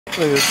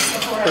Look at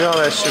this. Look at all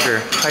that sugar.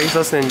 How are you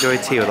supposed to enjoy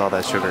tea with all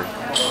that sugar?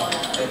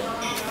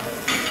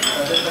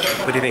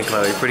 What do you think,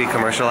 Chloe? Pretty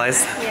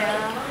commercialized?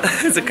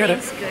 Yeah. It's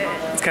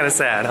kind of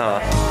sad, huh?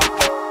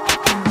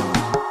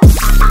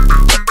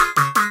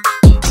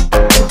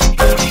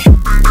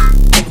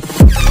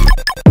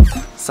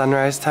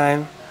 Sunrise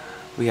time.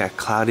 We got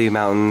cloudy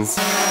mountains.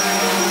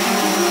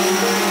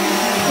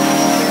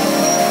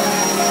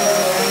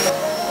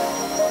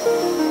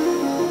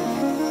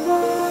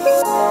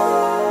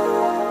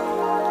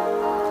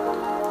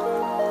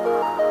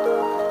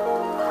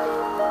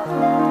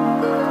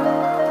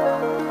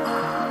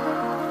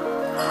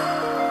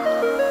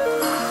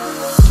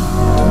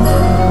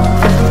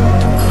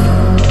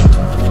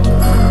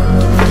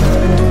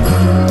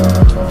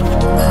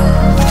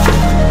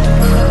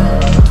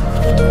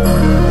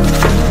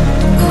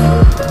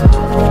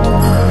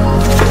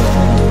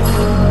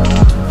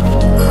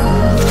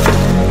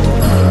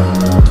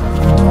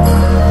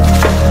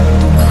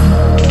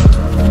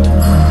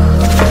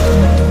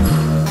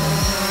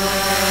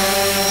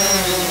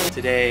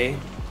 Today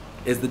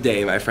is the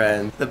day, my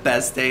friend. The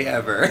best day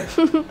ever.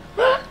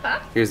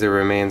 Here's the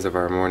remains of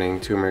our morning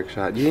turmeric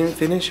shot. You didn't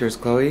finish yours,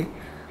 Chloe?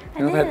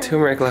 You have that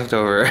turmeric left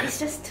over. It's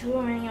just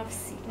too many of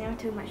seeds, never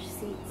too much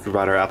seeds. We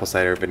brought our apple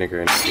cider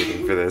vinegar and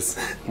everything for this.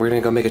 We're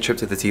gonna go make a trip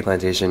to the tea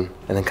plantation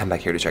and then come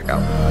back here to check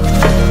out.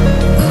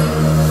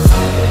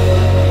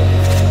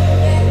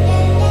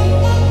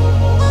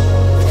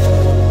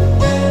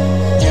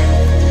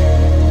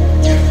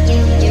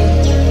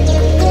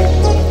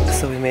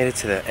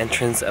 To the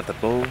entrance of the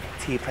Boh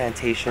Tea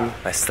Plantation.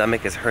 My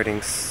stomach is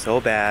hurting so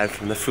bad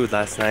from the food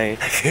last night.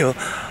 I feel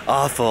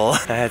awful.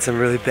 I had some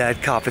really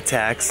bad cough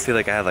attacks. I feel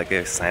like I had like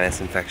a sinus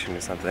infection or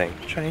something.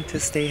 I'm trying to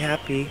stay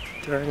happy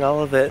during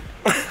all of it.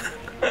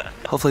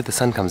 Hopefully the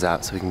sun comes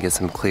out so we can get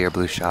some clear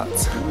blue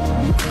shots. So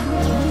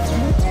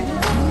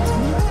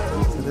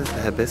this is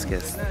the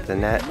hibiscus, the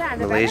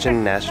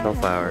Malaysian national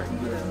flower.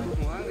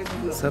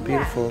 So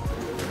beautiful.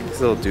 These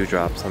little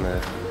dewdrops on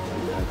the...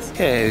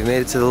 Okay, we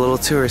made it to the little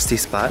touristy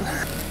spot.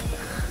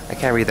 I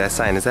can't read that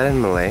sign. Is that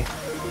in Malay?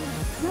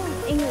 No,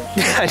 English.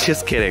 Yeah,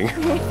 just kidding.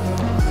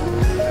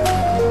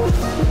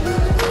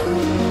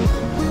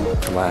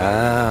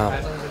 Wow.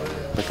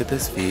 Look at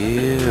this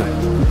view. Look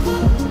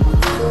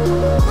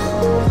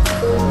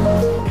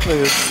at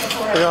this.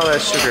 Look at all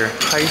that sugar.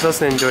 How are you supposed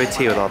to enjoy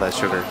tea with all that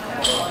sugar?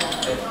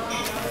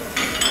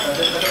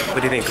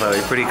 What do you think,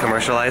 Chloe? Pretty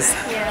commercialized?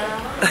 Yeah.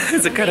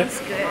 It's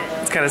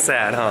kind of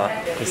sad, huh?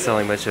 They're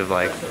selling a bunch of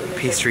like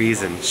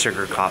pastries and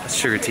sugar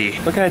tea.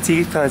 What kind of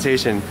tea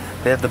plantation?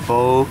 They have the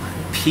Boh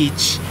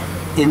Peach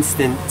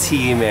Instant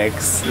Tea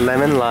Mix,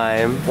 lemon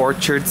lime,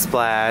 orchard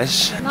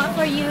splash. Not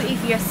for you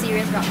if you're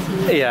serious about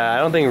tea. Yeah, I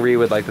don't think Ree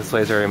would like this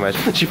place very much.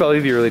 She'd probably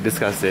be really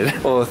disgusted.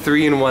 Oh,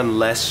 3-in-1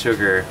 less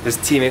sugar. There's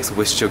tea mix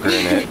with sugar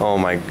in it. Oh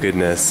my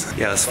goodness.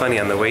 Yeah, it was funny.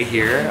 On the way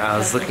here, I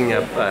was looking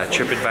up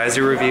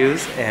TripAdvisor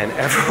reviews, and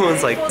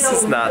everyone's like, this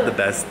is not the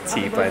best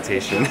tea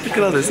plantation. Look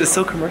at all this. It's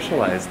so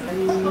commercialized.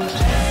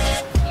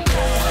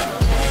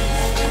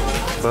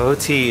 Boh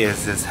tea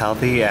is as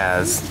healthy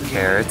as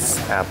carrots,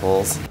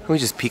 apples. Let me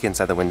just peek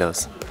inside the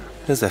windows.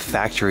 There's a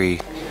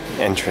factory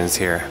entrance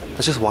here.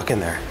 Let's just walk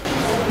in there.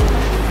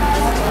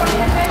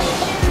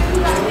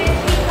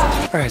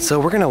 Alright, so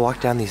we're gonna walk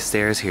down these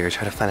stairs here,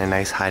 try to find a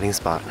nice hiding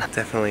spot.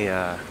 Definitely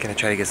gonna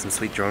try to get some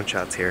sweet drone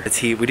shots here. The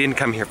tea, we didn't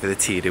come here for the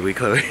tea, did we,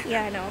 Chloe?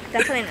 Yeah, no,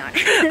 definitely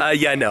not.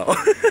 Yeah, no.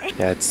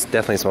 Yeah, it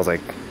definitely smells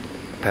like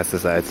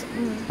pesticides.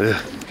 Ugh.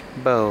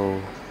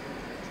 Boh.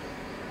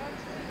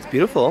 It's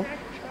beautiful.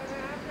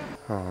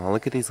 Oh,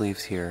 look at these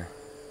leaves here.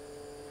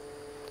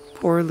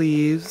 Poor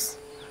leaves.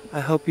 I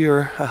hope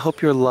you're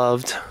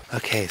loved.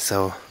 Okay,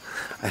 so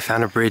I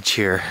found a bridge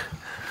here.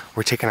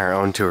 We're taking our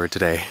own tour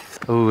today.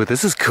 Ooh,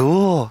 this is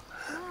cool.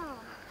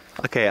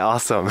 Okay,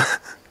 awesome.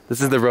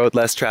 This is the road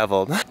less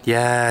traveled.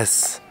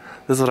 Yes,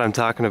 this is what I'm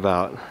talking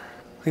about.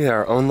 Look at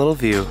our own little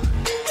view.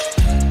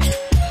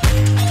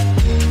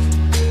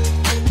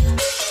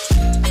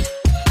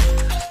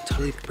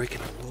 Totally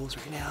breaking the rules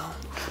right now.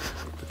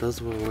 Those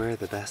were where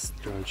the best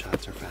drone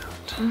shots are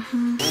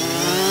found.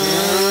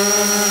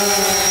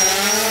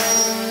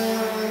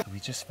 We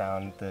just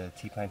found the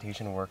tea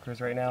plantation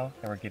workers right now,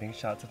 and we're getting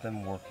shots of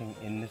them working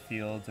in the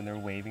fields, and they're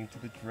waving to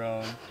the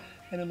drone,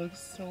 and it looks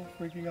so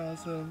freaking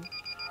awesome.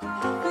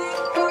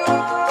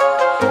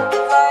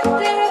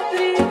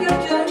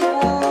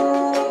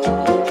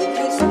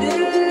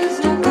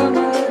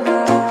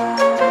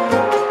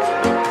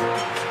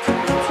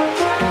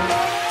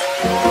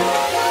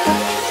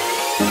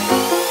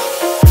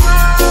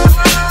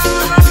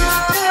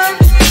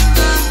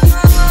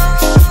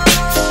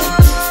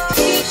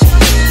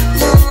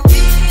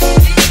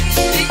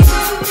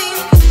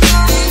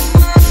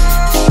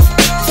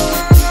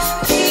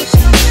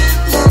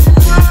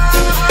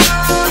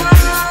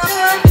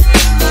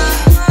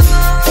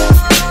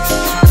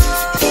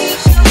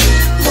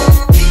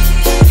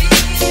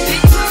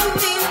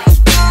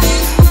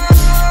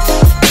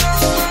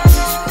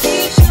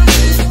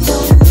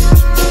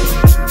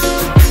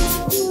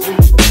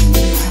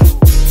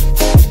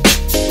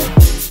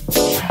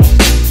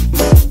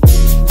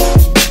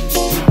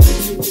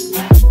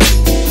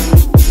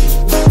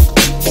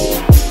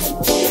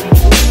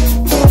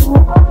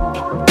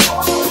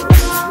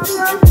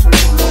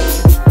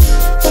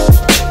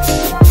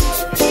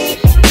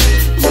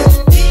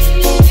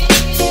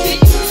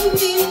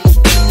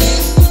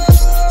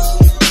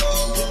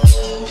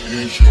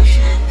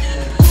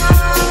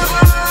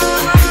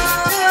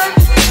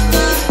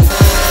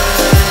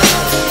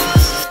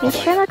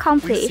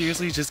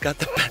 honestly just got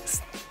the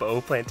best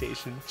Boh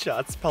Plantation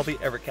shots probably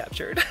ever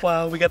captured.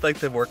 Wow, we got like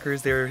the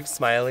workers there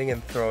smiling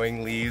and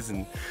throwing leaves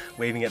and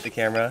waving at the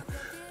camera.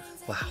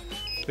 Wow,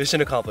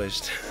 mission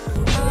accomplished.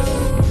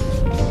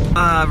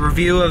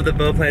 Review of the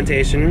Boh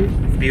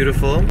Plantation.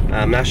 Beautiful.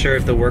 I'm not sure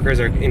if the workers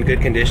are in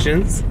good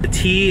conditions. The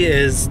tea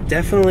is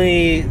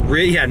definitely,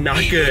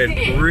 not good.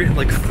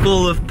 Like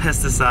full of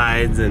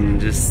pesticides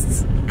and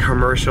just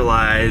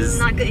commercialized.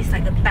 Not good, it's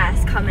like the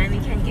best comment we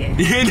can give.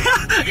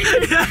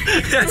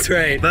 That's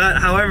right. But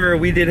however,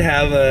 we did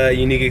have a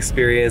unique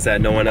experience that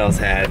no one else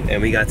had,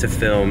 and we got to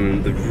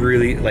film the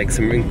really, like,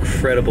 some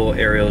incredible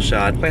aerial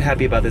shots. Quite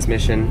happy about this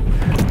mission.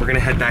 We're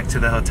gonna head back to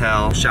the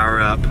hotel, shower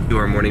up, do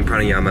our morning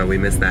pranayama, we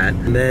missed that.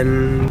 And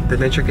then the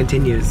adventure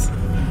continues.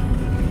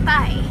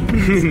 Bye.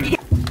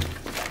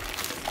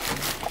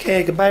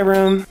 Okay, goodbye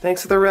room.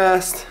 Thanks for the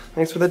rest.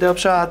 Thanks for the dope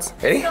shots.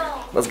 Ready?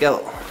 Let's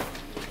go.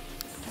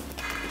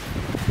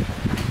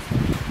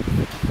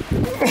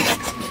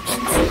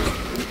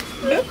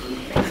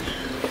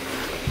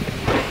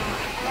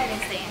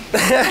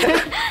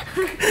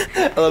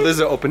 I love there's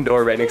an open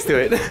door right next to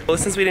it. Well,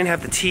 since we didn't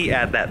have the tea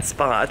at that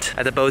spot,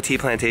 at the Boh Tea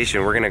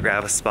Plantation, we're gonna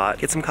grab a spot,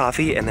 get some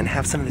coffee, and then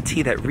have some of the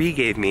tea that Ree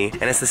gave me.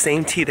 And it's the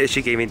same tea that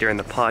she gave me during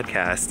the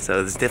podcast,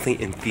 so it's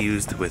definitely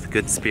infused with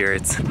good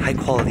spirits, high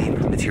quality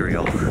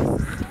material.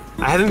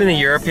 I haven't been to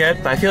Europe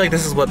yet, but I feel like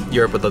this is what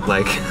Europe would look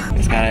like.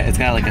 It's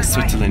got like a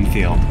Switzerland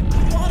feel.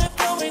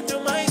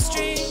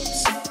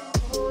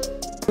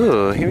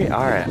 Ooh, here we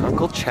are at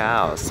Uncle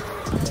Chow's.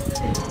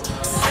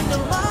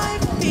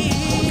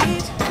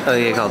 Oh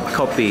yeah, called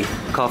coffee.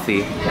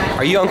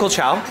 Are you Uncle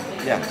Chow?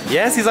 Yeah.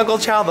 Yes, he's Uncle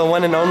Chow, the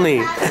one and only.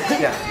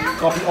 Yeah.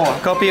 Coffee all.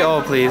 Coffee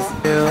O, please.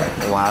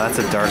 Wow, that's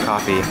a dark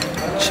coffee.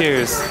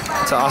 Cheers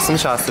to awesome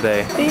shots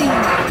today.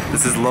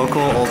 This is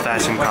local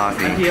old-fashioned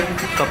coffee.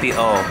 Coffee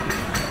O.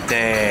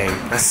 Dang,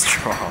 that's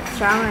strong.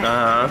 Strong.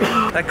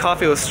 That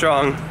coffee was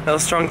strong. That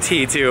was strong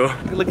tea too.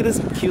 Look at this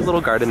cute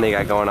little garden they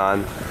got going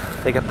on.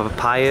 They got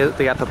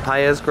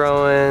papayas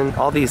growing,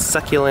 all these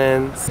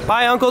succulents.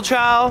 Bye, Uncle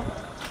Chow.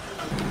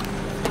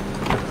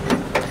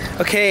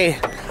 Okay,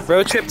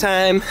 road trip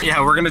time.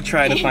 Yeah, we're gonna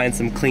try to find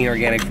some clean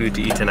organic food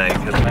to eat tonight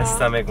because my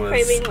stomach was...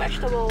 Craving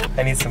vegetable.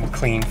 I need some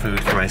clean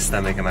food for my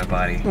stomach and my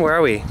body. Where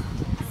are we?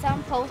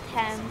 Sampo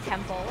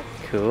Temple.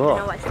 Cool. You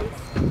know what's this?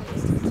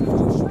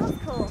 Smells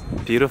cool.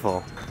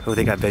 Beautiful. Oh,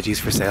 they got veggies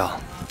for sale.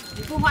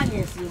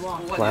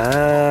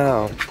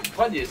 Wow.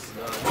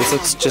 This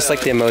looks just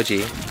like the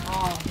emoji.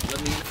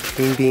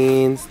 Green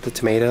beans, the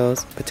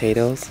tomatoes,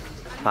 potatoes.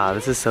 Wow,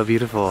 this is so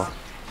beautiful.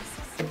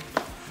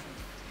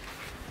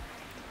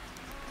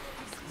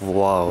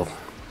 Whoa,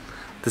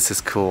 this is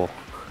cool.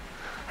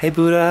 Hey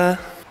Buddha,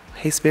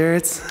 hey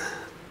spirits.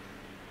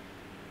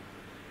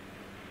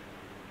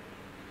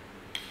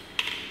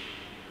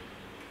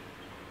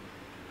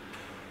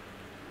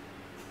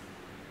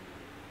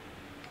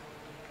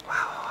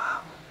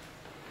 Wow.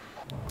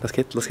 Let's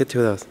get two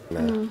of those.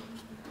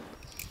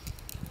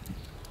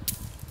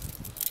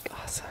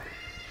 Awesome.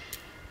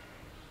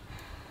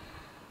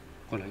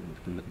 过来，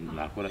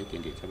拿过来一点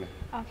点，这边。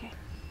Okay.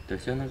 等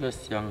下那个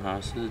香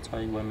哈是在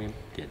外面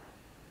点。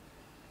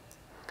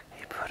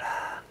Hey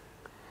Buddha,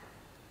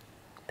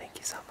 thank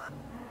you so much.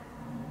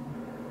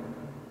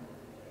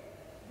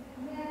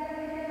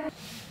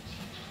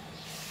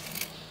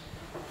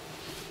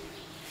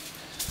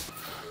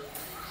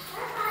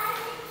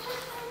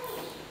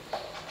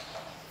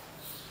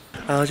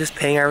 Just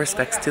paying our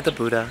respects to the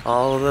Buddha,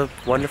 all the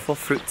wonderful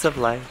fruits of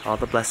life, all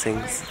the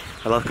blessings.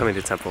 I love coming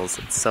to temples,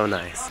 it's so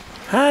nice.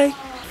 Hi!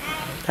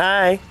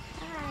 Hi!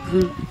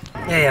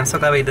 Yay, I'm so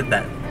glad we did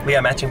that. We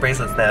got matching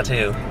bracelets now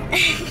too.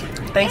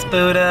 Thanks,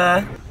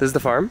 Buddha! This is the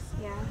farm?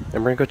 Yeah.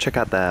 And we're gonna go check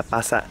out the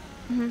pasar,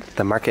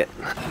 the market.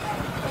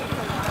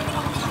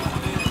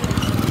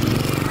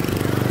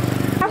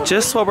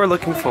 Just what we're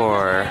looking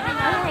for.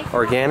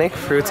 Organic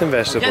fruits and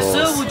vegetables.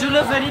 Yes, sir. Would you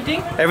love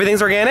anything?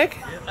 Everything's organic?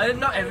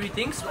 Not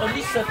everything.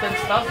 Only certain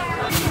stuff.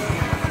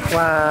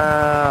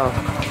 Wow.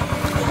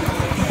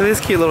 Look at this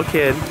cute little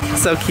kid.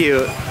 So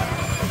cute.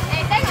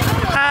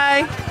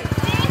 Hi.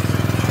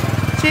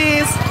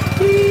 Cheese.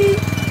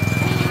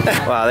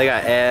 Wow, they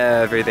got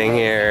everything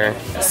here.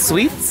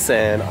 Sweets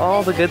and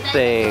all the good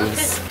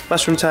things.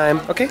 Mushroom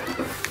time. Okay.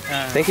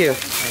 Thank you.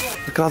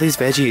 Look at all these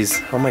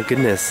veggies. Oh my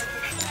goodness.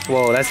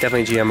 Whoa, that's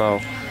definitely GMO.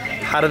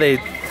 How do they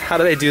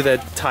do the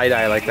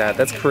tie-dye like that?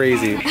 That's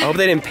crazy. I hope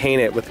they didn't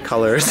paint it with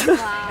colors.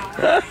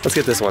 Let's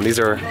get this one. These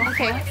are...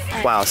 Okay.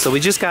 Wow, so we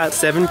just got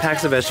 7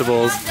 packs of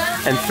vegetables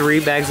and 3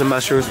 bags of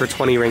mushrooms for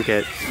 20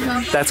 ringgit.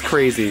 That's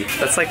crazy.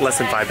 That's like less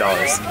than $5.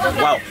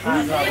 Wow.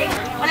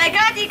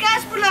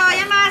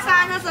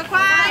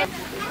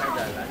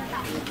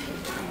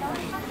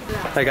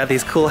 I got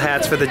these cool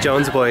hats for the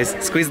Jones boys.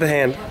 Squeeze the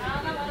hand.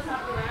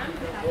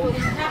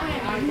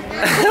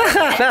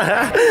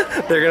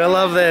 They're gonna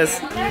love this.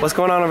 What's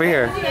going on over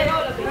here?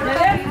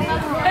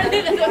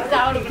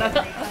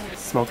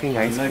 Smoking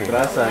ice cream.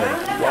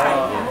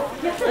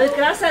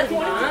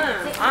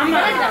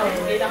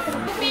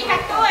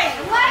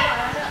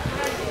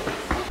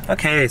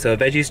 Okay, so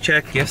veggies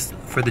check, gifts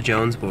for the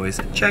Jones boys.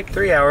 Check,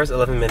 3 hours,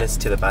 11 minutes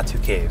to the Boh Tea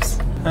Caves.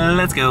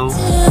 Let's go. I've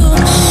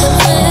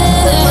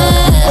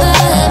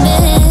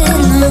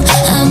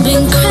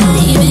been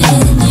craving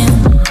you.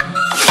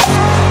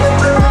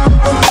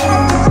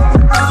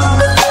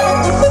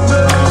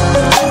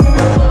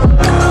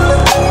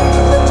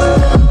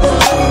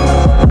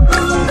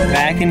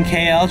 Back in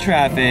KL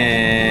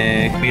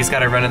traffic. We just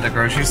gotta run to the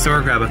grocery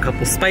store, grab a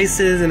couple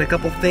spices and a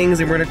couple things,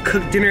 and we're gonna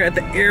cook dinner at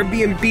the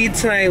Airbnb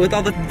tonight with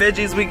all the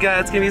veggies we got.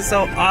 It's gonna be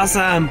so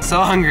awesome.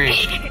 So hungry.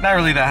 Not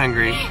really that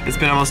hungry. It's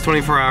been almost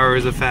 24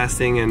 hours of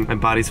fasting and my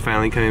body's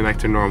finally coming back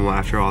to normal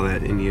after all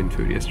that Indian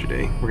food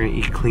yesterday. We're gonna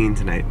eat clean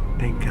tonight.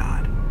 Thank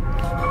God.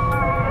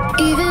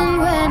 Even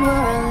when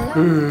we're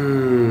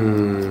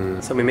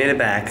alone. So we made it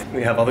back.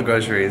 We have all the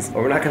groceries,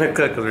 but we're not gonna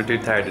cook because we're too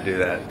tired to do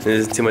that.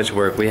 This is too much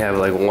work. We have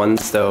like 1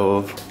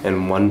 stove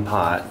and 1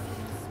 pot.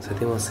 So I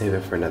think we'll save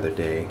it for another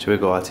day. Should we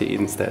go out to eat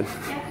instead?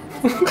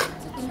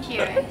 Kimchi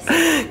rice.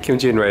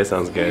 Kimchi and rice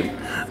sounds good.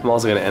 I'm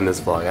also gonna end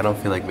this vlog. I don't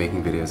feel like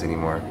making videos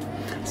anymore.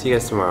 See you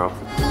guys tomorrow.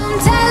 Don't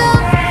tell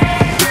 'em